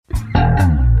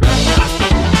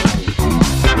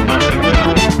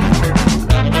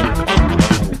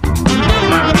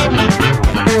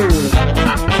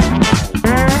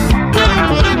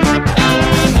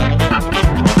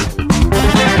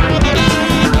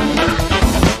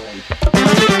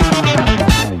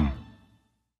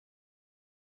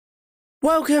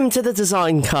Welcome to the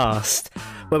Design Cast,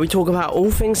 where we talk about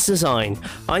all things design.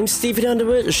 I'm Stephen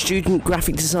Underwood, a student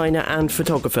graphic designer and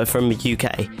photographer from the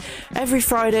UK. Every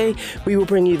Friday, we will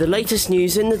bring you the latest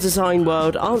news in the design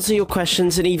world, answer your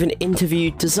questions, and even interview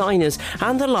designers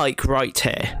and the like right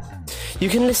here. You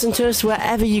can listen to us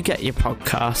wherever you get your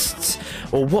podcasts,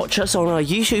 or watch us on our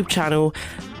YouTube channel,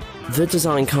 The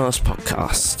Design Cast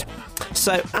Podcast.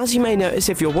 So, as you may notice,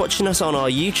 if you're watching us on our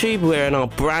YouTube, we're in our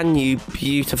brand new,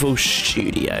 beautiful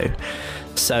studio.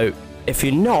 So, if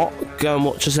you're not, go and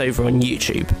watch us over on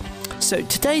YouTube. So,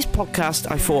 today's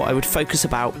podcast, I thought I would focus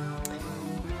about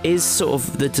is sort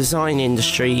of the design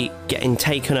industry getting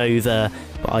taken over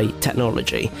by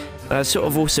technology. And I sort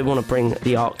of also want to bring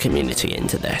the art community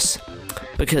into this.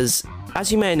 Because,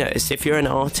 as you may have noticed, if you're an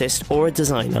artist or a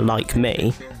designer like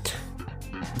me,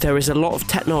 there is a lot of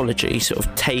technology sort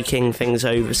of taking things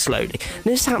over slowly. And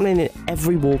this is happening in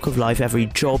every walk of life, every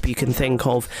job you can think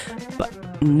of,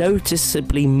 but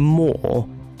noticeably more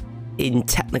in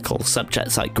technical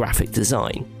subjects like graphic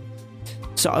design.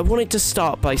 So I wanted to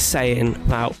start by saying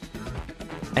about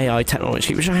AI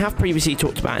technology, which I have previously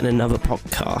talked about in another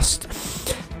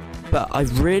podcast. But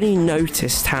I've really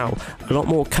noticed how a lot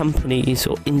more companies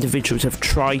or individuals have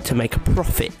tried to make a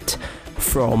profit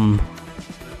from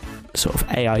sort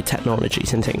of AI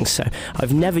technologies and things. So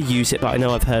I've never used it, but I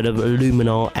know I've heard of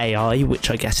Luminar AI, which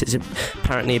I guess is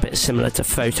apparently a bit similar to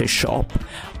Photoshop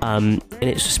in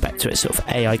its respect to its sort of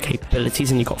AI capabilities.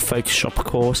 And you've got Photoshop, of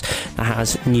course, that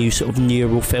has new sort of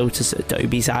neural filters that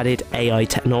Adobe's added, AI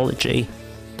technology.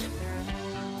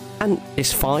 And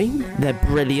it's fine, they're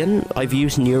brilliant. I've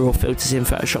used neural filters in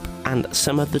Photoshop, and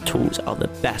some of the tools are the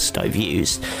best I've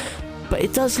used. But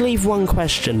it does leave one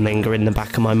question linger in the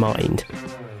back of my mind.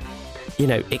 You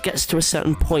know, it gets to a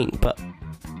certain point, but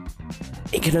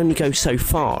it can only go so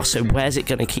far, so where's it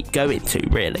going to keep going to,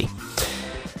 really?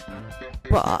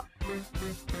 But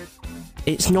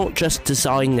it's not just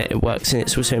design that it works in,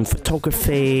 it's also in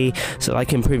photography. So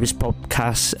like in previous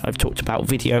podcasts, I've talked about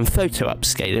video and photo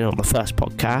upscaling on the first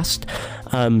podcast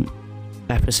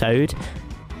episode.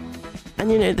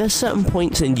 And you know, there's certain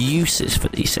points and uses for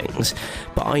these things,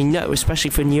 but I know, especially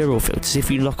for neural filters,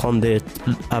 if you look on the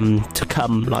to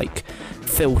come like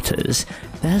filters,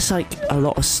 there's like a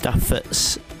lot of stuff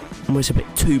that's almost a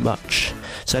bit too much.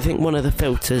 So I think one of the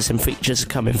filters and features that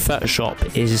come in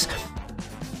Photoshop is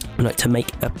like to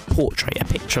make a portrait, a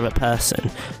picture of a person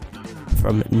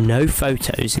from no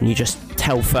photos, and you just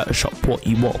tell Photoshop what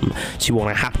you want. So you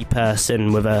want a happy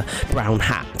person with a brown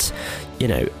hat, you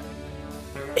know.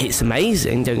 It's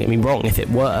amazing, don't get me wrong, if it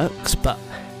works, but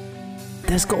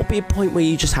there's got to be a point where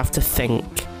you just have to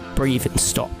think, breathe and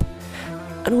stop.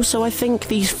 And also I think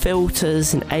these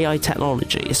filters and AI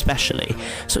technology especially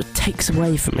sort of takes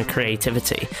away from the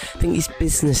creativity. I think these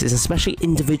businesses, especially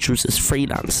individuals as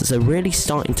freelancers, are really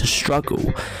starting to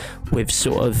struggle with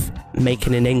sort of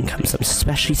making an income,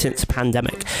 especially since the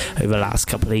pandemic over the last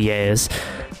couple of years.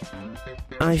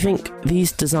 I think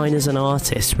these designers and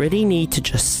artists really need to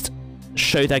just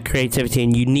show their creativity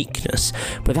and uniqueness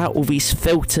without all these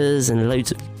filters and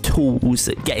loads of tools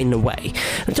that get in the way.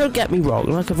 And don't get me wrong,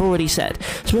 like I've already said,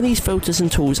 some of these filters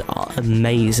and tools are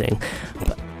amazing,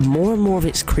 but more and more of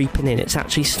it's creeping in. It's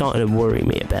actually starting to worry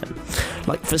me a bit.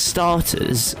 Like for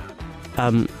starters,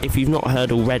 if you've not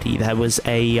heard already, there was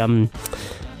a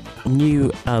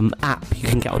new app you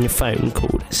can get on your phone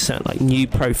called like New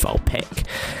Profile Pic.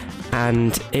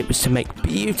 And it was to make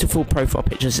beautiful profile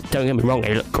pictures. Don't get me wrong,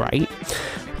 they look great,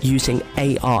 using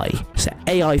AI. So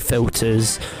AI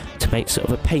filters to make sort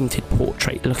of a painted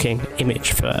portrait looking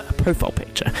image for a profile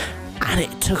picture. And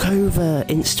it took over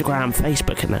Instagram,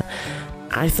 Facebook and that.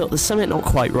 I thought there's something not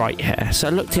quite right here. So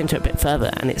I looked into it a bit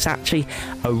further, and it's actually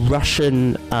a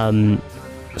Russian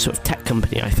sort of tech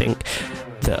company, I think,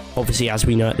 that obviously, as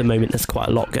we know at the moment, there's quite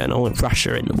a lot going on with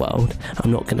Russia in the world. I'm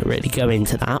not going to really go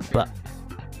into that, but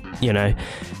you know.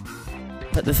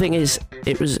 But the thing is,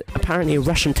 it was apparently a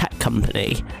Russian tech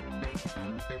company,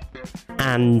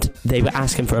 and they were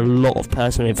asking for a lot of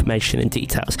personal information and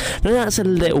details. Now that's a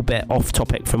little bit off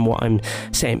topic from what I'm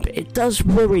saying, but it does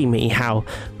worry me how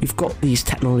we've got these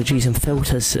technologies and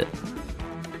filters that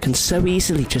can so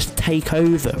easily just take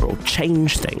over or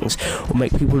change things or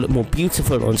make people look more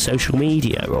beautiful on social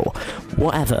media or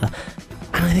whatever.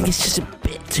 And I think it's just a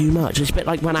bit too much. It's a bit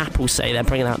like when Apple say they're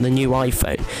bringing out the new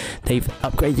iPhone. They've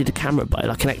upgraded the camera by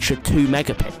like an extra 2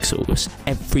 megapixels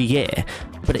every year,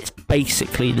 but it's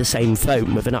basically the same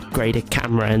phone with an upgraded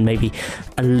camera and maybe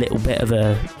a little bit of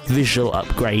a visual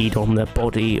upgrade on the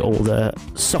body or the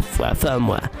software,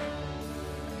 firmware.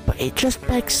 But it just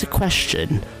begs the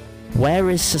question, Where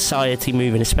is society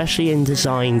moving, especially in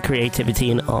design, creativity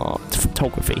and art,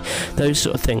 photography, those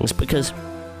sort of things? Because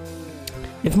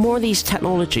if more of these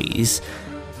technologies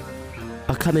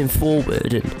are coming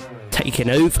forward and taking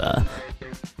over,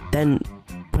 then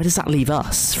where does that leave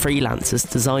us, freelancers,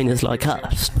 designers like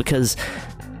us? Because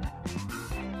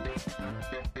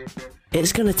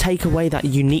it's going to take away that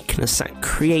uniqueness, that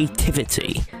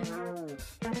creativity,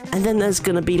 and then there's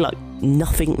going to be like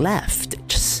nothing left.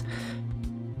 Just,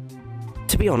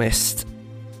 to be honest,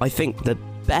 I think the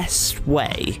best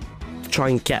way to try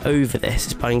and get over this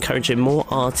is by encouraging more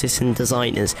artists and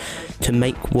designers to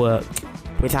make work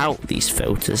without these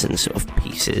filters and sort of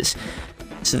pieces,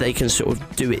 so they can sort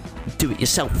of do it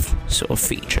yourself sort of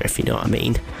feature, if you know what I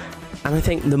mean. And I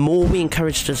think the more we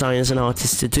encourage designers and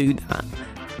artists to do that,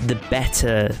 the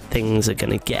better things are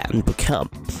going to get and become.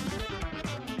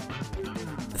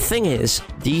 The thing is,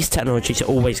 these technologies are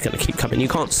always going to keep coming. You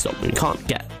can't stop them, you can't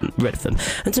get rid of them.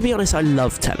 And to be honest, I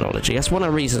love technology. That's one of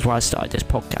the reasons why I started this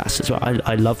podcast as well.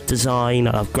 I love design,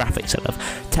 I love graphics, I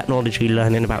love technology,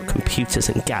 learning about computers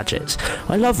and gadgets.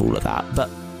 I love all of that, but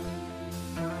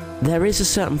there is a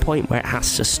certain point where it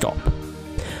has to stop.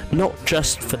 Not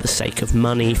just for the sake of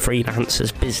money,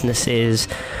 freelancers, businesses,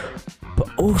 but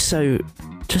also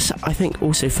just, I think,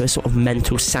 also for sort of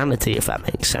mental sanity, if that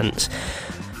makes sense.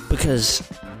 Because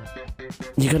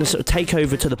you're going to sort of take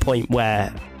over to the point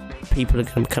where people are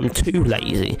going to become too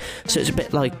lazy. So it's a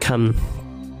bit like,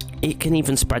 it can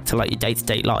even spread to like your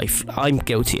day-to-day life. I'm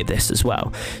guilty of this as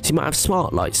well. So you might have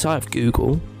smart lights. So I have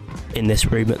Google in this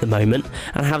room at the moment,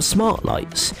 and I have smart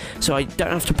lights, so I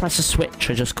don't have to press a switch.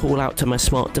 I just call out to my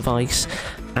smart device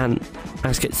and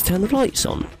ask it to turn the lights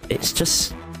on. It's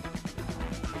just,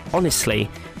 honestly,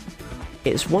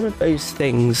 it's one of those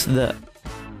things that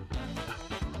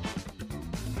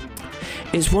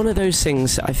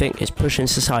I think is pushing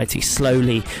society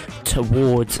slowly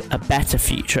towards a better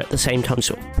future, at the same time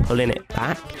sort of pulling it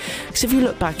back. Because if you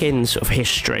look back in sort of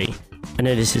history, I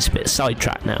know this is a bit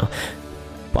sidetracked now,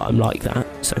 but I'm like that.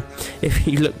 So if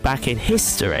you look back in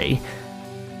history,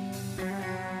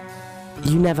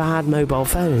 you never had mobile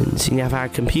phones, you never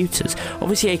had computers.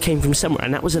 Obviously it came from somewhere,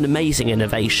 and that was an amazing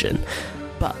innovation.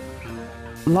 But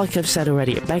like I've said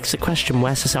already, it begs the question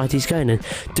where society's going, and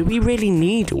do we really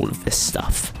need all of this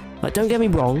stuff? Like, don't get me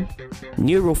wrong,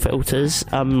 neural filters,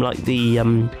 like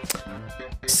the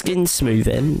skin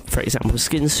smoothing, for example,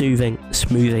 skin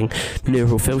smoothing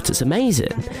neural filters,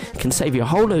 amazing. It can save you a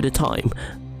whole load of time,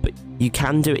 but you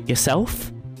can do it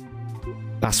yourself.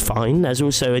 That's fine. There's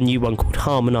also a new one called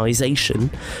harmonization,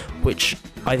 which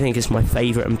I think is my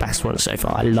favourite and best one so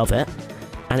far. I love it.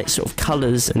 And it sort of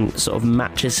colours and sort of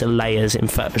matches the layers in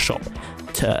Photoshop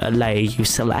to a layer you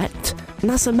select. And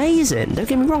that's amazing. Don't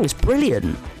get me wrong, it's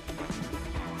brilliant.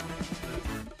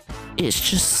 It's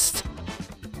just,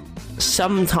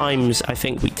 sometimes I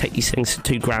think we take these things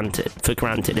for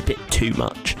granted a bit too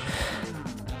much.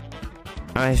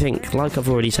 I think, like I've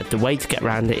already said, the way to get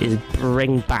around it is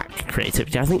bring back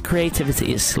creativity. I think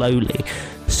creativity is slowly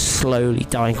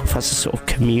dying off as a sort of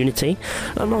community.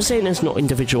 I'm not saying there's not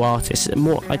individual artists.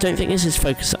 I don't think this is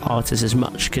focused at artists as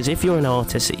much, because if you're an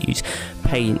artist that uses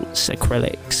paints,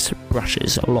 acrylics,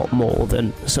 brushes a lot more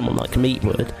than someone like me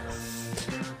would,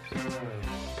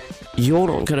 you're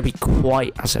not going to be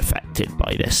quite as affected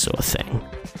by this sort of thing.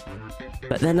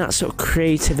 But then that sort of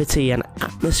creativity and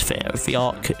atmosphere of the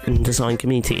art and design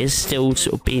community is still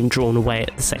sort of being drawn away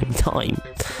at the same time.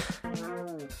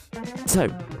 So,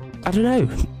 I don't know.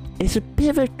 It's a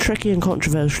bit of a tricky and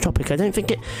controversial topic. I don't think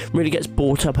it really gets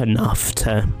brought up enough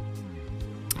to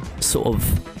sort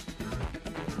of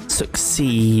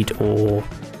succeed, or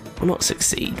well, not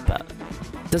succeed, but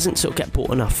doesn't sort of get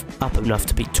brought up enough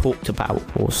to be talked about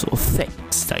or sort of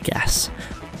fixed, I guess,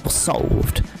 or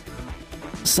solved.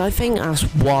 So I think that's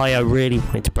why I really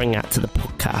wanted to bring that to the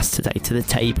podcast today, to the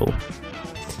table.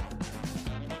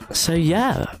 So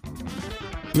yeah,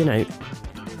 you know,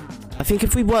 I think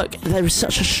if we work, there is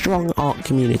such a strong art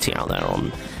community out there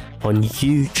on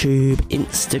YouTube,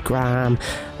 Instagram,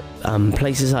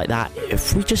 places like that.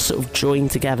 If we just sort of join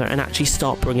together and actually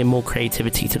start bringing more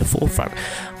creativity to the forefront,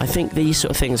 I think these sort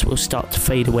of things will start to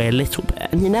fade away a little bit,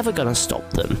 and you're never going to stop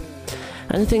them.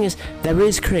 And the thing is, there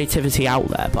is creativity out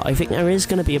there, but I think there is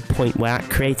going to be a point where that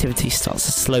creativity starts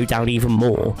to slow down even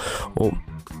more, or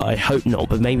I hope not,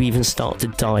 but maybe even start to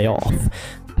die off,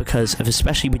 because of,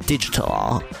 especially with digital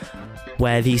art,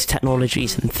 where these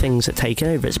technologies and things are taking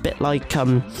over. It's a bit like,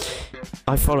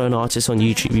 I follow an artist on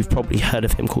YouTube, you've probably heard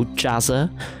of him, called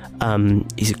Jazza.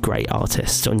 He's a great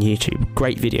artist on YouTube,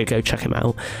 great video, go check him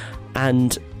out.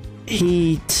 And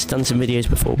he's done some videos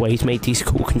before where he's made these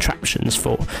cool contraptions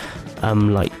for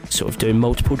like sort of doing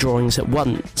multiple drawings at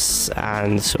once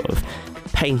and sort of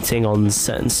painting on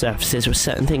certain surfaces with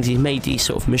certain things. He's made these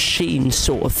sort of machine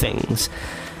sort of things.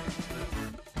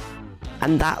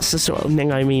 And that's the sort of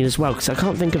thing I mean as well, because I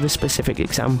can't think of a specific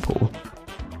example.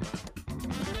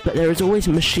 But there is always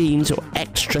machines or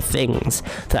extra things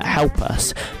that help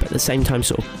us, but at the same time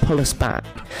sort of pull us back.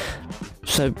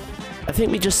 So I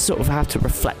think we just sort of have to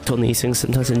reflect on these things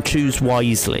sometimes and choose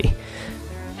wisely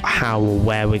how or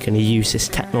where we're going to use this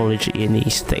technology in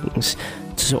these things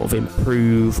to sort of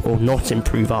improve or not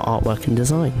improve our artwork and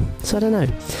design. So I don't know.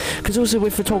 Because also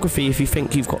with photography, if you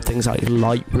think you've got things like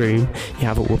Lightroom, you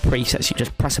have all the presets, you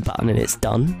just press a button and it's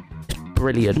done. It's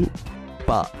brilliant,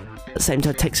 but at the same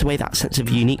time, it takes away that sense of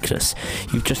uniqueness.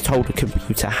 You've just told a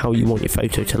computer how you want your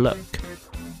photo to look.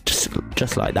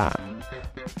 Just like that.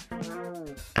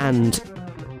 And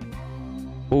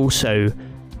also,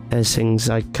 there's things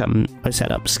like, I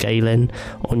said upscaling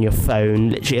on your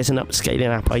phone. Literally, there's an upscaling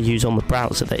app I use on the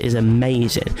browser that is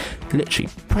amazing. Literally,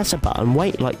 press a button,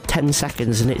 wait like 10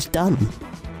 seconds, and it's done.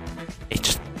 It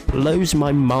just blows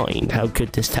my mind how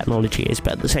good this technology is,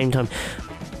 but at the same time,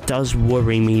 does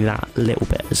worry me that little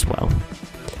bit as well.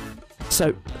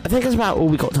 So I think that's about all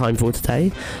we got time for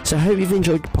today. So I hope you've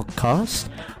enjoyed the podcast.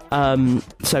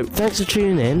 So thanks for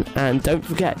tuning in, and don't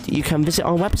forget you can visit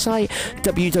our website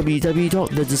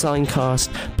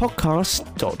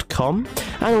www.thedesignCastpodcast.com,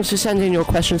 and also send in your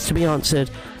questions to be answered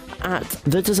at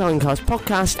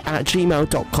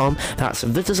thedesignCastpodcast@gmail.com. That's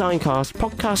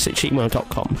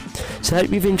thedesignCastpodcast@gmail.com. So I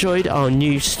hope you've enjoyed our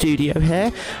new studio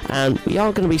here, and we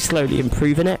are going to be slowly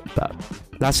improving it, but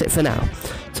that's it for now.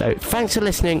 So thanks for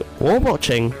listening or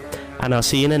watching, and I'll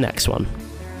see you in the next one.